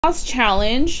house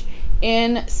challenge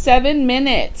in 7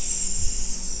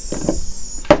 minutes.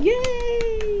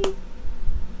 Yay!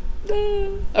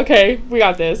 Okay, we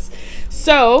got this.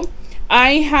 So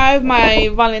I have my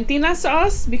Valentina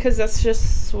sauce because that's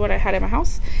just what I had at my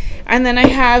house, and then I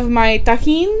have my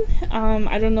tajin.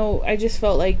 I don't know, I just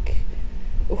felt like,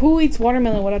 who eats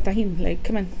watermelon without tajin? Like,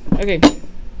 come on. Okay.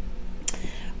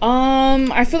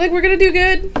 I feel like we're gonna do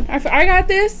good. I got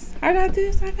this. I got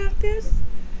this.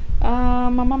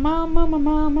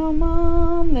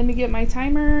 Let me get my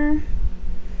timer.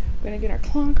 We're gonna get our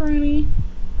clock ready.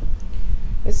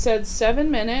 It said 7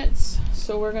 minutes,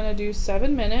 so we're gonna do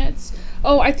 7 minutes.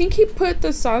 Oh, I think he put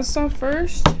the sauce stuff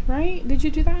first, right? Did you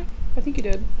do that? I think you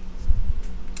did.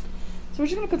 So we're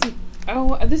just gonna put some.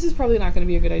 Oh, this is probably not gonna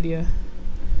be a good idea,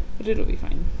 but it'll be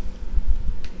fine.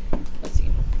 Let's see.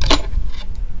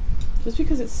 Just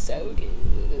because it's so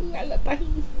good. I love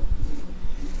tajin.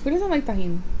 Who doesn't like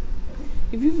tajin?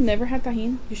 If you've never had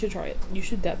tajin, you should try it. You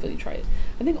should definitely try it.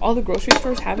 I think all the grocery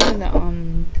stores have it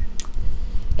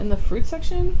in the fruit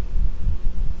section.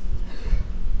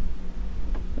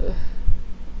 Ugh.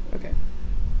 Okay.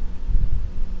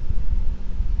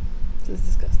 This is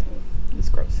disgusting. It's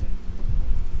gross.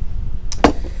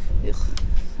 Ugh.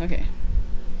 Okay.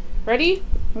 Ready?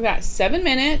 We got 7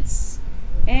 minutes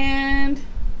and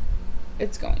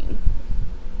it's going.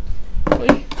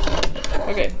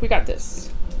 Okay, we got this.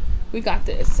 We got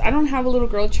this. I don't have a little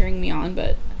girl cheering me on,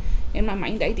 but in my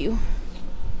mind I do.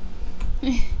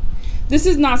 This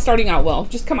is not starting out well.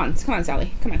 Just come on,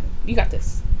 Sally. Come on. You got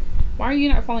this. Why are you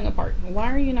not falling apart? Why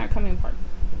are you not coming apart?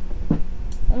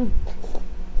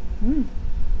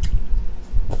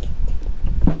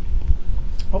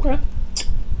 Okay.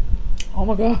 Oh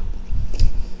my god.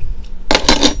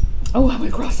 Oh, I'm gonna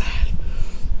cross that.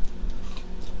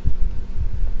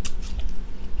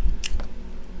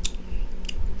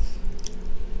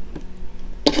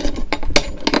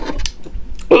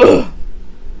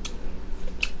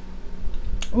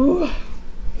 Ooh.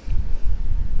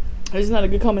 This is not a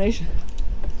good combination.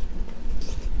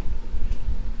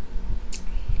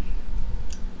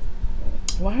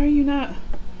 Why are you not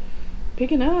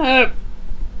picking up?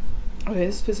 Okay,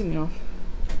 this is pissing me off.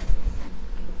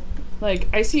 Like,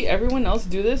 I see everyone else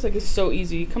do this. Like, it's so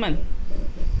easy. Come on.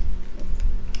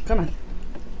 Come on.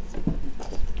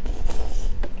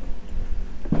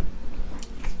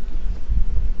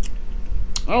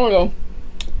 I don't know.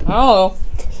 I don't know.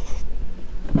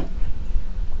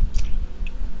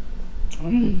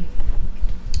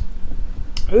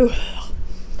 Ooh,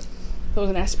 that was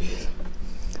an nasty piece.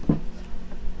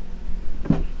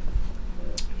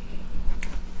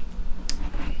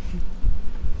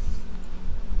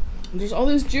 There's all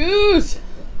this juice.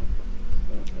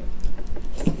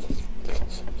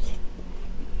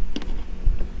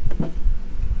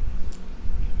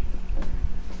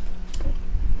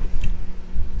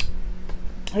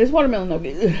 This watermelon no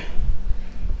good.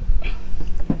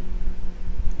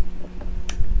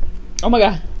 Oh my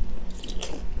god.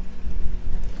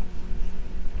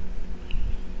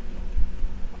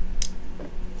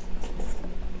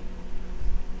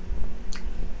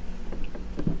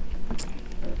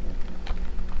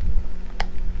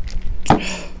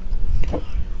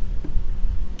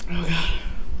 Oh god.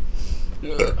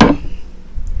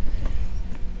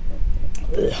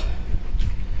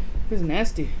 This is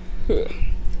nasty.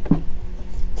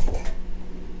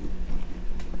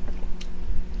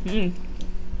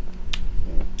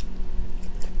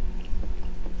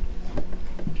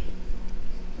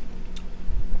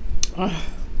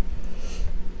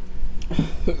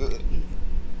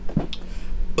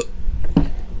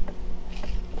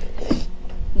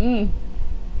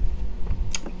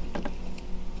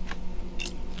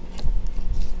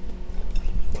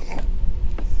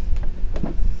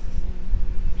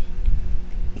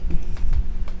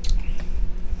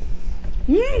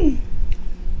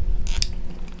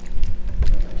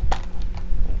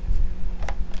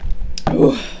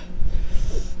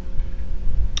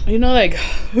 You know, like,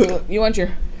 you want your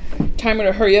timer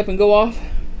to hurry up and go off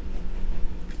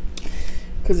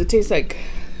because it tastes like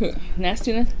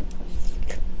nastiness,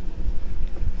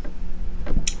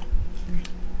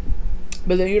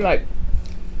 but then you're like,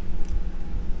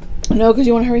 no, because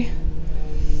you want to hurry.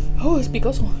 Oh, it's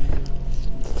picoso.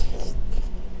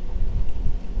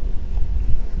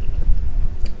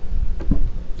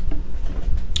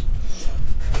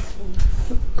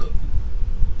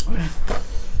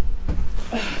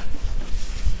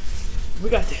 We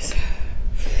got this.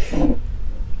 Oh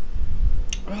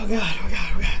god, oh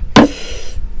god, oh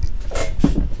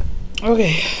god.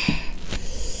 Okay.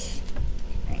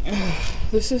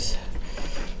 This is,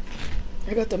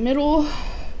 I got the middle.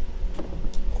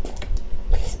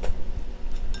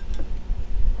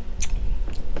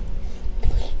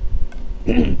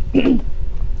 Oh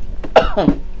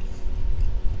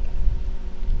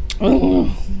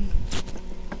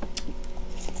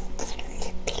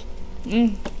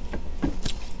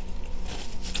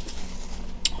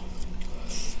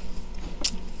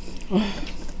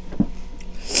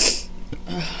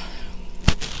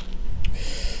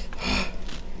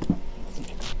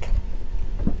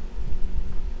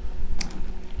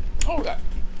God.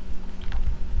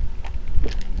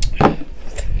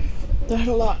 That's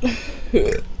a lot.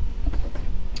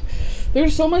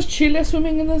 There's so much chile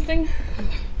swimming in this thing.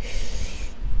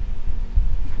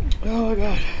 Oh my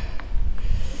God.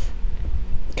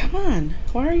 Come on.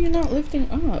 Why are you not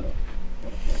lifting up?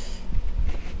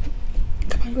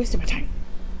 Come on, wasting my time.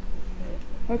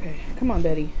 Okay, come on,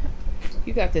 Betty.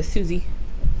 You got this, Susie.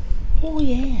 Oh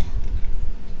yeah.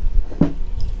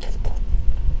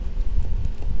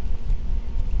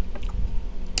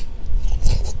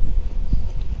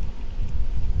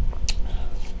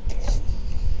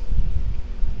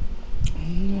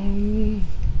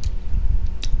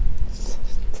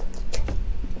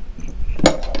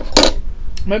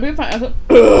 Maybe if I ask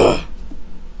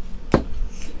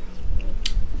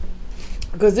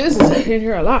because this is in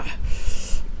here a lot.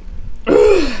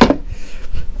 Oh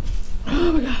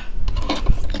my God.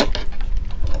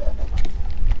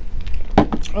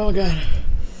 Oh my God.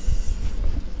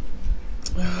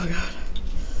 Oh my God.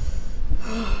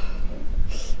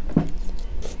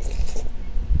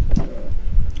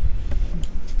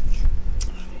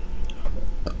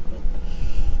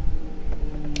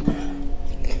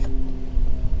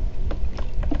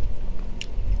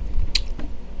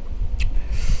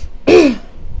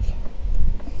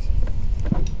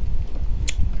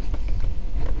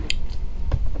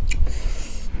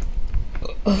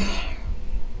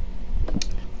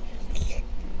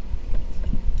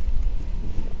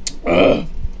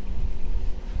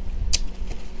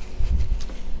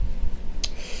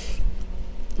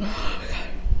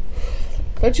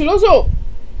 Está chiloso.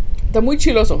 Está muy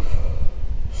chiloso.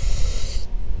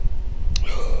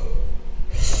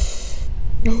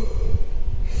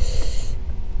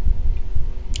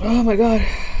 Oh my God.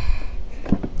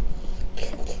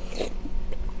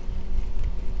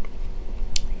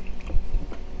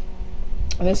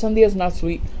 And this sundae is not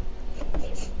sweet.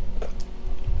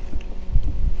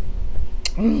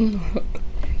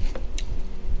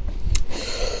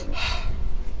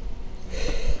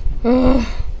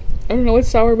 I don't know, it's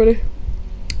sour, but it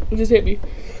just hit me.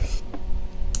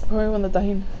 Probably when the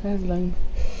tajin has lime.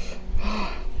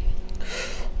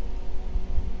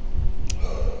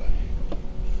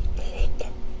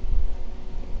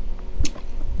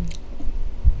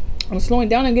 I'm slowing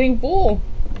down and getting full.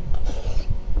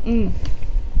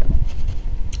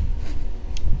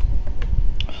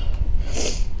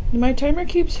 My timer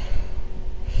keeps...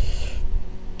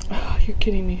 Oh, you're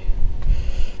kidding me.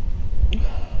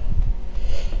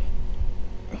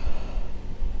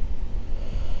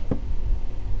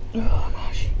 Oh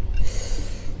gosh.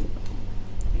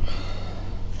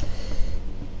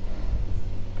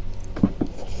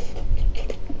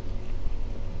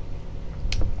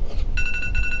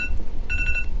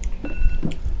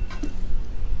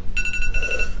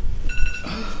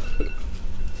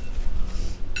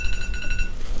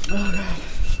 Oh God.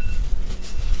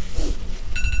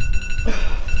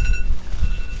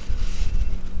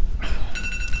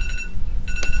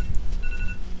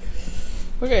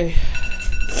 Okay.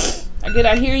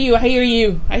 I hear you. I hear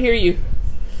you. I hear you.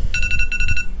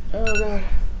 Oh God.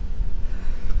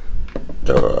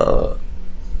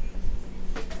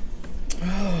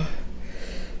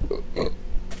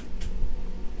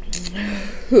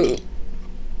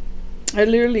 I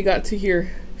literally got to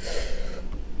here.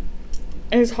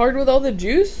 And it's hard with all the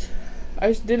juice. I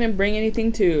just didn't bring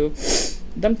anything to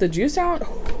dump the juice out.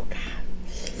 Oh God.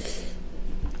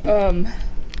 Oh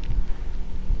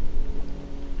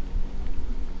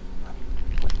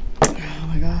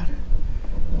my God.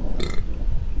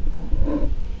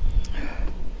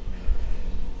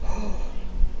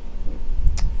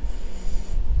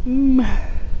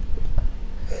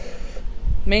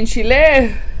 Main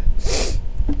chile.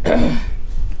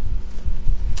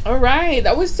 All right,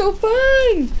 that was so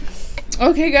fun.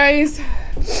 Okay, guys.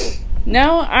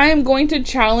 Now I'm going to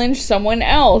challenge someone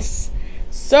else.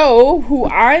 So, who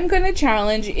I'm going to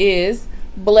challenge is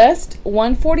Blessed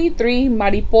 143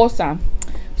 Mariposa.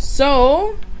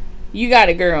 So, you got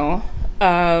it, girl.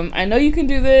 I know you can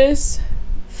do this.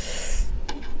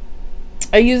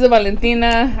 I use the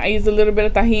Valentina. I use a little bit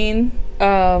of tajin.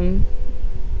 I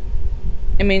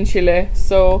mean chile.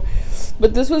 So,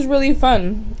 but this was really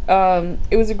fun.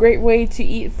 It was a great way to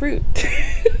eat fruit.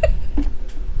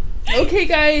 Okay,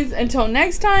 guys. Until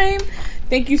next time.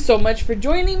 Thank you so much for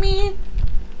joining me.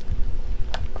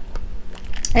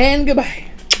 And goodbye.